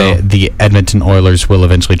think that the Edmonton Oilers will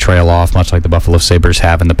eventually trail off, much like the Buffalo Sabres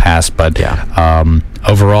have in the past. But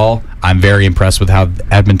overall, I'm very impressed with how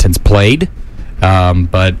Edmonton's played.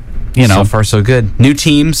 But so far so good. New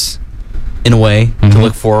teams, in a way, to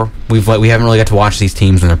look for. We haven't really got to watch these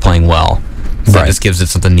teams when they're playing well. So that just gives it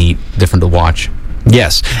something neat, different to watch.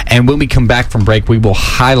 Yes, and when we come back from break, we will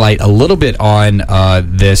highlight a little bit on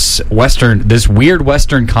this weird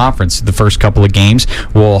Western Conference. The first couple of games,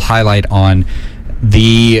 we'll highlight on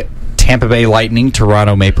the Tampa Bay Lightning,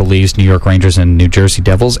 Toronto Maple Leafs, New York Rangers, and New Jersey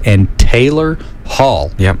Devils, and Taylor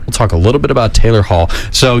Hall. Yep, we'll talk a little bit about Taylor Hall.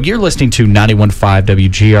 So you're listening to 91.5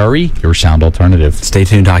 WGRE, your sound alternative. Stay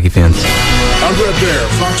tuned, hockey fans. I'm Brett Baer,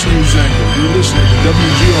 Fox News anchor. You're listening to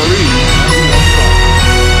WGRE 91.5.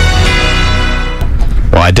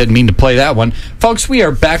 Well, I didn't mean to play that one. Folks, we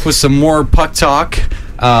are back with some more Puck Talk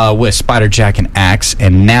with Spider Jack and Axe.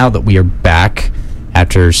 And now that we are back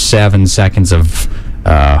after 7 seconds of...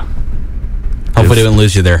 Hopefully we didn't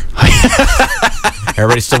lose you there.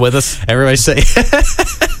 Everybody still with us? Everybody say...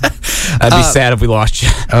 I'd be sad if we lost you.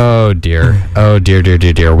 Oh, dear. Oh, dear, dear,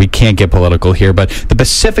 dear, dear. We can't get political here, but the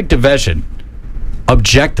Pacific Division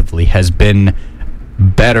objectively has been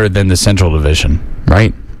better than the Central Division.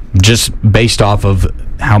 Right. Just based off of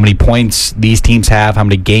how many points these teams have, how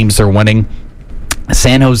many games they're winning.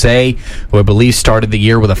 San Jose, who I believe started the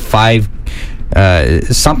year with a 5,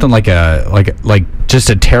 something like just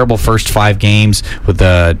a terrible first 5 games with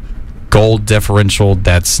a goal differential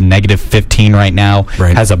that's -15 right now,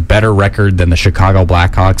 has a better record than the Chicago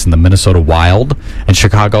Blackhawks and the Minnesota Wild. And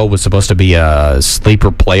Chicago was supposed to be a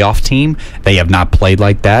sleeper playoff team. They have not played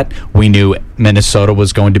like that. We knew Minnesota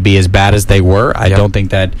was going to be as bad as they were. I don't think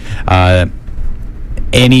that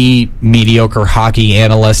any mediocre hockey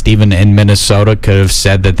analyst, even in Minnesota, could have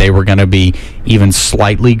said that they were going to be even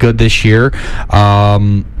slightly good this year. What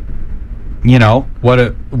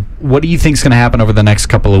do you think is going to happen over the next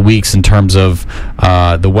couple of weeks in terms of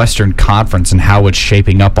the Western Conference and how it's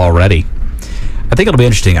shaping up already? I think it'll be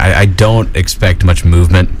interesting. I don't expect much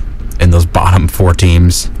movement in those bottom 4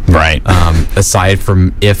 teams. Right. Aside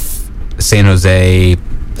from if San Jose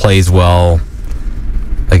plays well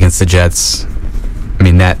against the Jets, I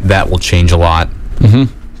mean, that will change a lot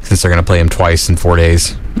since they're going to play them twice in 4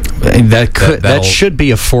 days. That should be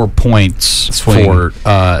a 4 points swing for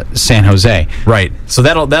San Jose, right? So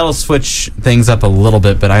that'll switch things up a little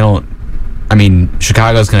bit, but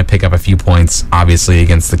Chicago's going to pick up a few points, obviously,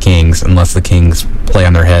 against the Kings, unless the Kings play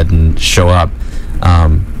on their head and show up.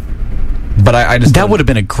 But I just that would have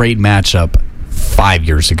been a great matchup 5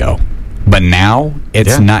 years ago, but now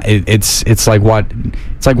it's not. It's like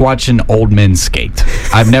watching old men skate.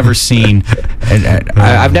 I've never seen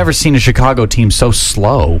a Chicago team so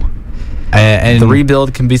slow. And the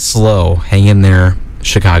rebuild can be slow. Hang in there,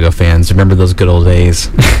 Chicago fans. Remember those good old days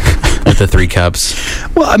with the 3 cups.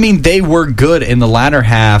 Well, I mean, they were good in the latter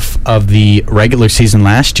half of the regular season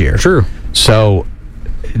last year. True. So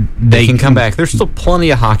they can come back. There's still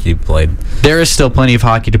plenty of hockey to be played. There is still plenty of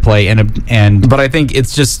hockey to play, but I think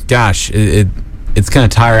it's just, it's going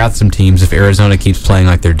to tire out some teams if Arizona keeps playing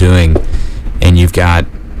like they're doing, and you've got,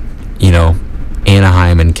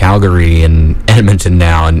 Anaheim and Calgary and Edmonton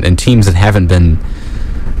now, and teams that haven't been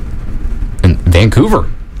in Vancouver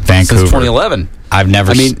since 2011.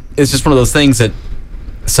 It's just one of those things that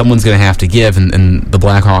someone's going to have to give, and the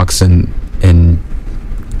Blackhawks and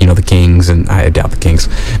the Kings, and I doubt the Kings.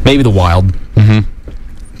 Maybe the Wild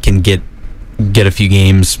can get a few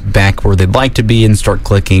games back where they'd like to be and start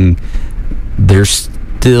clicking. They're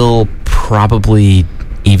still probably,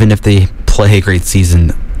 even if they play a great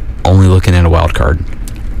season, only looking at a wild card.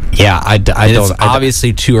 Yeah, It's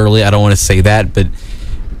obviously too early. I don't want to say that, but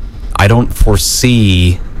I don't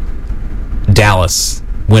foresee Dallas,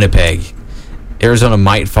 Winnipeg. Arizona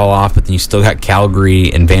might fall off, but then you still got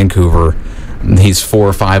Calgary and Vancouver. These 4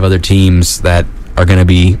 or 5 other teams that are going to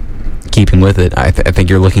be keeping with it. I think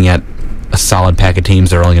you're looking at a solid pack of teams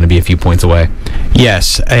that are only going to be a few points away.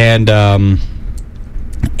 Yes, and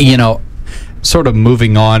sort of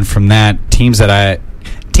moving on from that, teams that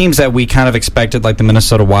we kind of expected, like the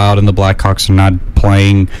Minnesota Wild and the Blackhawks, are not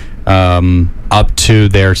playing up to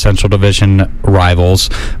their Central Division rivals.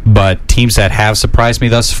 But teams that have surprised me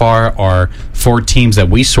thus far are 4 teams that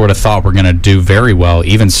we sort of thought were going to do very well,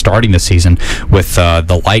 even starting the season, with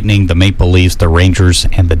the Lightning, the Maple Leafs, the Rangers,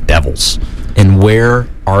 and the Devils. And where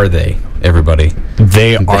are they, everybody?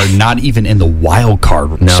 They are not even in the wild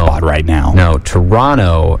card spot right now. No,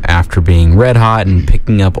 Toronto, after being red hot and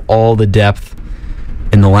picking up all the depth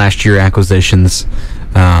in the last year acquisitions,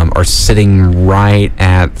 are sitting right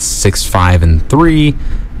at 6-5-3.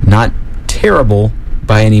 Not terrible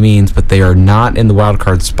by any means, but they are not in the wild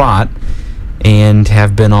card spot and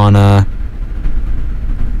have been on a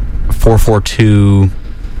 4-4-2,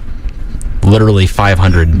 literally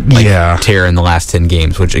 500 tear in the last 10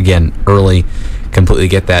 games, which, again, early, completely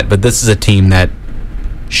get that. But this is a team that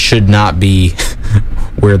should not be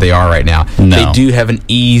where they are right now. No. They do have an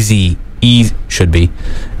easy should be.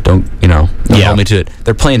 Don't hold me to it.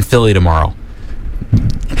 They're playing Philly tomorrow.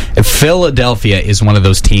 Philadelphia is one of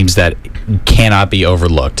those teams that cannot be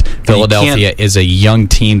overlooked. Philadelphia is a young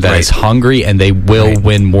team that is hungry, and they will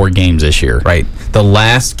win more games this year. Right. The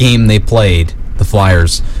last game they played, the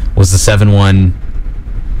Flyers, was the 7-1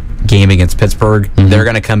 game against Pittsburgh. They're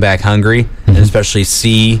going to come back hungry, and especially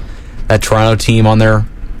see that Toronto team on their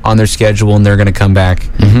schedule, and they're going to come back.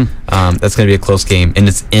 That's going to be a close game, and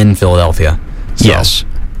it's in Philadelphia. So. Yes.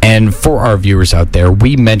 And for our viewers out there,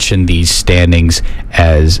 we mentioned these standings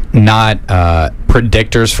as not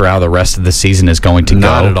predictors for how the rest of the season is going to go.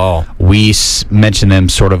 Not at all. We mention them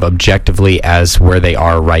sort of objectively as where they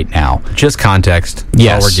are right now. Just context.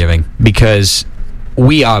 Yes, all we're giving. Because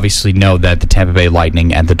we obviously know that the Tampa Bay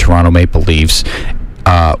Lightning and the Toronto Maple Leafs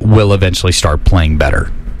will eventually start playing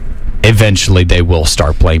better. Eventually, they will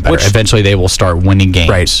start playing better. Eventually, they will start winning games.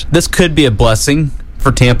 Right. This could be a blessing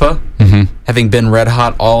for Tampa. Having been red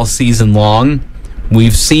hot all season long,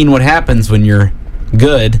 we've seen what happens when you're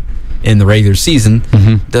good in the regular season.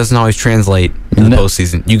 Doesn't always translate in the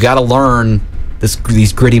postseason. You got to learn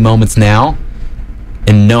these gritty moments now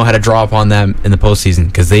and know how to draw upon them in the postseason,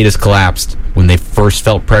 because they just collapsed when they first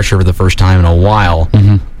felt pressure for the first time in a while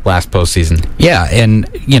last postseason. Yeah, and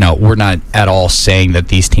we're not at all saying that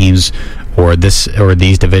these teams or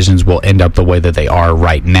these divisions will end up the way that they are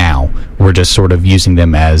right now. We're just sort of using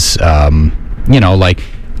them as like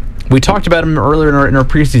we talked about them earlier in our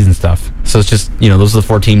preseason stuff. So it's just those are the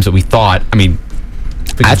 4 teams that we thought. I mean,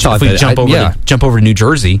 if we jump over to New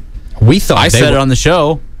Jersey, we thought I said it on the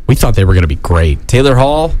show. We thought they were going to be great. Taylor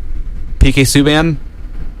Hall, PK Subban,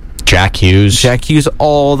 Jack Hughes,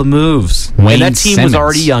 all the moves. Wayne and that team Simmons was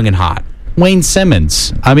already young and hot. Wayne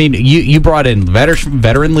Simmons. I mean, you brought in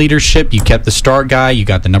veteran leadership. You kept the star guy. You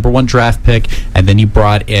got the number 1 draft pick, and then you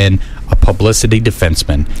brought in a publicity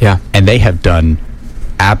defenseman. Yeah, and they have done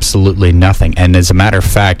absolutely nothing. And as a matter of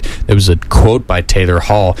fact, there was a quote by Taylor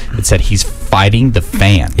Hall that said he's fighting the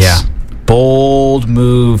fans. Yeah, bold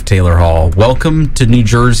move, Taylor Hall. Welcome to New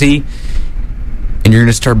Jersey, and you're going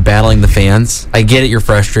to start battling the fans. I get it. You're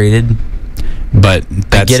frustrated, but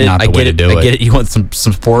that's not the way to do it. I get it. You want some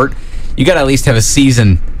support. You got to at least have a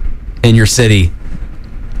season in your city.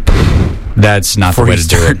 That's not the way to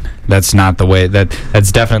do it. That's not the way.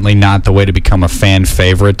 That's definitely not the way to become a fan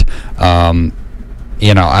favorite. I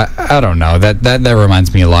don't know. That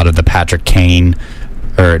reminds me a lot of the Patrick Kane,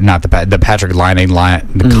 or not the Patrick Laine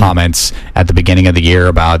the comments at the beginning of the year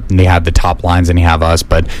about they have the top lines and you have us,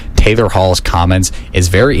 but Taylor Hall's comments is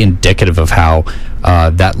very indicative of how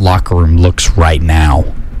that locker room looks right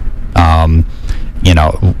now.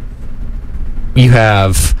 You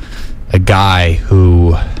have a guy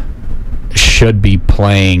who should be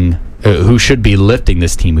playing, who should be lifting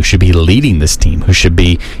this team, who should be leading this team, who should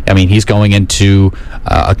be, he's going into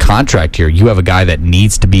a contract here. You have a guy that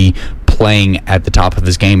needs to be playing at the top of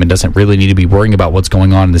his game and doesn't really need to be worrying about what's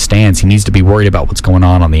going on in the stands. He needs to be worried about what's going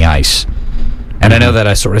on the ice. And I know that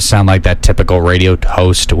I sort of sound like that typical radio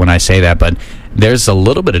host when I say that, but there's a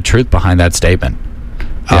little bit of truth behind that statement.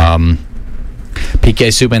 Yeah. PK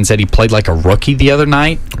Subban said he played like a rookie the other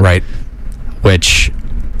night, Right. which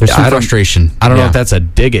There's some I don't- frustration. I don't know Yeah. if that's a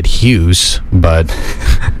dig at Hughes, but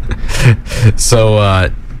So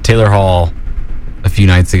Taylor Hall, a few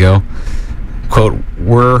nights ago, quote,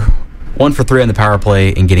 "We're 1 for 3 on the power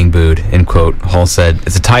play and getting booed," end quote. Hall said,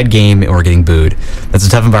 "It's a tied game and we're getting booed. That's a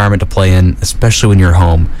tough environment to play in, especially when you're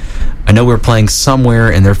home. I know we're playing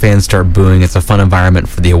somewhere and their fans start booing. It's a fun environment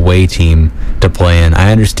for the away team to play in.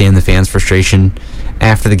 I understand the fans' frustration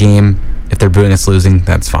after the game. If they're booing us losing,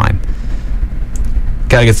 that's fine.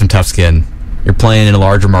 Gotta get some tough skin. You're playing in a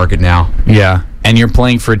larger market now." yeah. And you're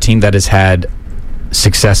playing for a team that has had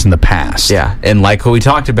success in the past. Yeah, and like what we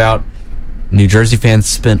talked about, New Jersey fans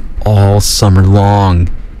spent all summer long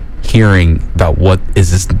hearing about what is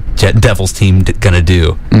this Devils team going to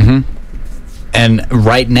do. And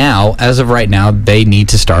right now, as of right now, they need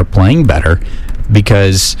to start playing better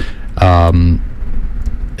because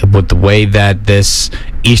with the way that this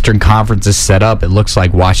Eastern Conference is set up, it looks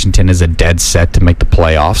like Washington is a dead set to make the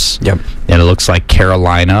playoffs. Yep. And it looks like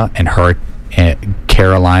Carolina and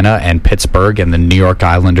Pittsburgh and the New York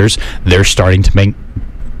Islanders, they're starting to make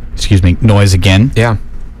noise again. Yeah.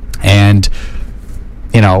 And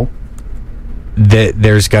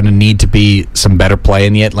there's going to need to be some better play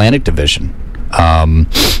in the Atlantic Division.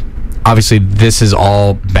 Obviously, this is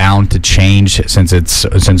all bound to change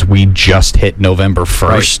since we just hit November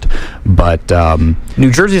 1st. But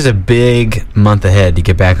New Jersey's a big month ahead to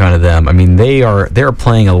get back onto them. I mean, they're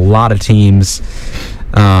playing a lot of teams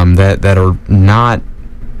that are not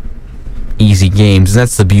easy games. And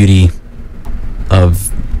that's the beauty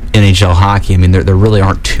of NHL hockey. I mean, there really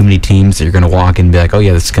aren't too many teams that you're going to walk in and be like, oh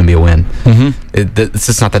yeah, this is going to be a win. It's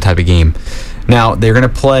just not that type of game. Now, they're going to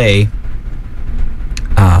play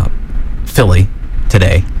Philly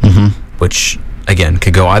today, which, again,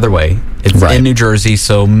 could go either way. It's Right. in New Jersey,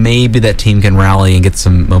 so maybe that team can rally and get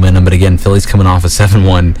some momentum. But again, Philly's coming off a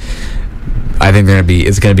 7-1. I think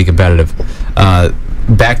it's going to be competitive.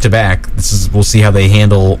 Back to back, we'll see how they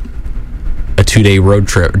handle a 2-day road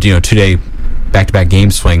trip, 2-day back-to-back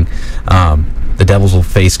game swing. The Devils will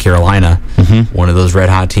face Carolina, one of those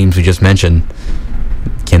red-hot teams we just mentioned.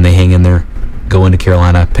 Can they hang in there, go into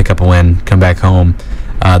Carolina, pick up a win, come back home?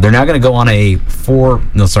 They're now going to go on a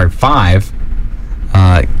 5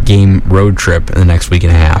 game road trip in the next week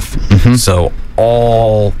and a half. So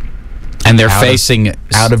and they're out facing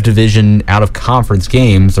out of division, out of conference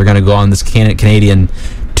games. They're going to go on this Canadian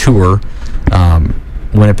tour.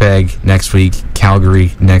 Winnipeg next week,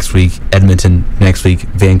 Calgary next week, Edmonton next week,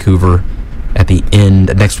 Vancouver at the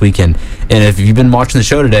end next weekend. And if you've been watching the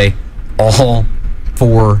show today, all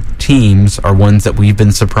 4 teams are ones that we've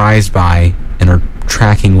been surprised by and are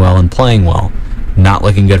tracking well and playing well. Not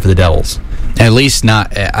looking good for the Devils. at least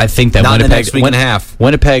not. I think that Not in the Winnipeg next week and a half.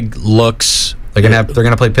 Winnipeg looks. They're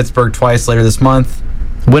gonna play Pittsburgh twice later this month.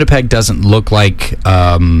 Winnipeg doesn't look like,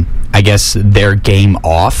 I guess, their game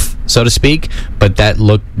off, so to speak. But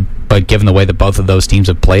given the way that both of those teams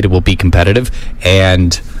have played, it will be competitive.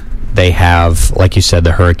 And they have, like you said,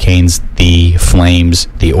 the Hurricanes, the Flames,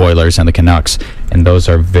 the Oilers, and the Canucks. And those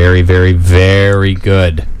are very, very, very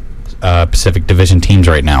good Pacific Division teams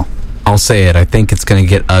right now. I'll say it. I think it's going to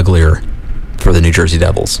get uglier for the New Jersey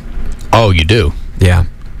Devils. Oh, you do? Yeah.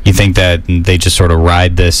 You think that they just sort of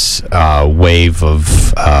ride this wave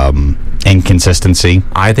of inconsistency?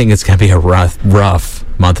 I think it's going to be a rough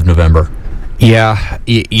month of November. Yeah,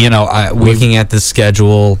 Looking at the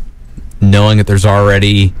schedule, knowing that there's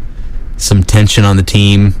already some tension on the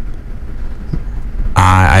team,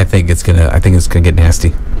 I think it's gonna get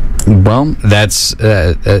nasty. Well, that's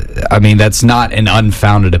that's not an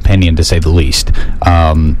unfounded opinion, to say the least.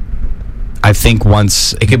 I think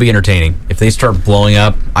once It could be entertaining if they start blowing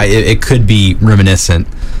up. It could be reminiscent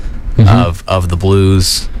of the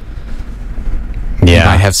Blues. They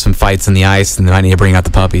might have some fights in the ice, and they might need to bring out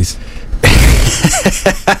the puppies.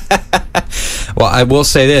 Well, I will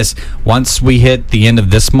say this: once we hit the end of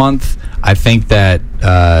this month, I think that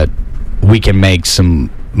we can make some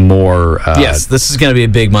more. Yes, this is going to be a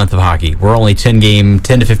big month of hockey. We're only 10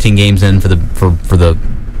 to 15 games in for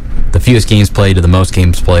the fewest games played to the most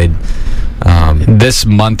games played. This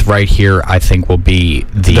month right here, I think, will be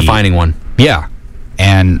the Defining one. Yeah,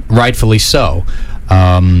 and rightfully so.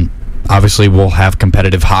 Obviously, we'll have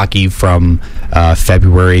competitive hockey from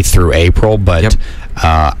February through April, but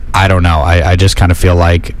I don't know. I just kind of feel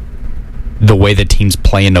like the way that teams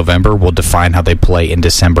play in November will define how they play in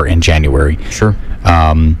December and January. Sure.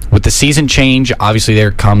 With the season change, obviously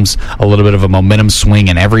there comes a little bit of a momentum swing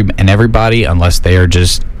in everybody, unless they are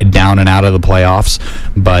just down and out of the playoffs.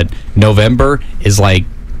 But November is like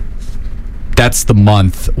that's the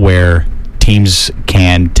month where teams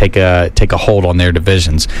can take a hold on their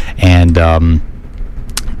divisions. And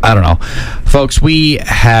I don't know. Folks, we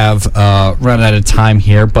have run out of time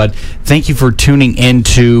here, but thank you for tuning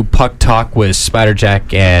into Puck Talk with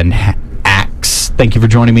Spiderjack and Axe. Thank you for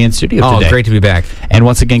joining me in studio today. Oh, great to be back. And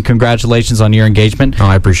once again, congratulations on your engagement. Oh,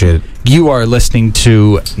 I appreciate it. You are listening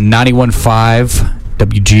to 91.5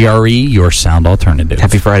 WGRE, your sound alternative.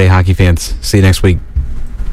 Happy Friday, hockey fans. See you next week.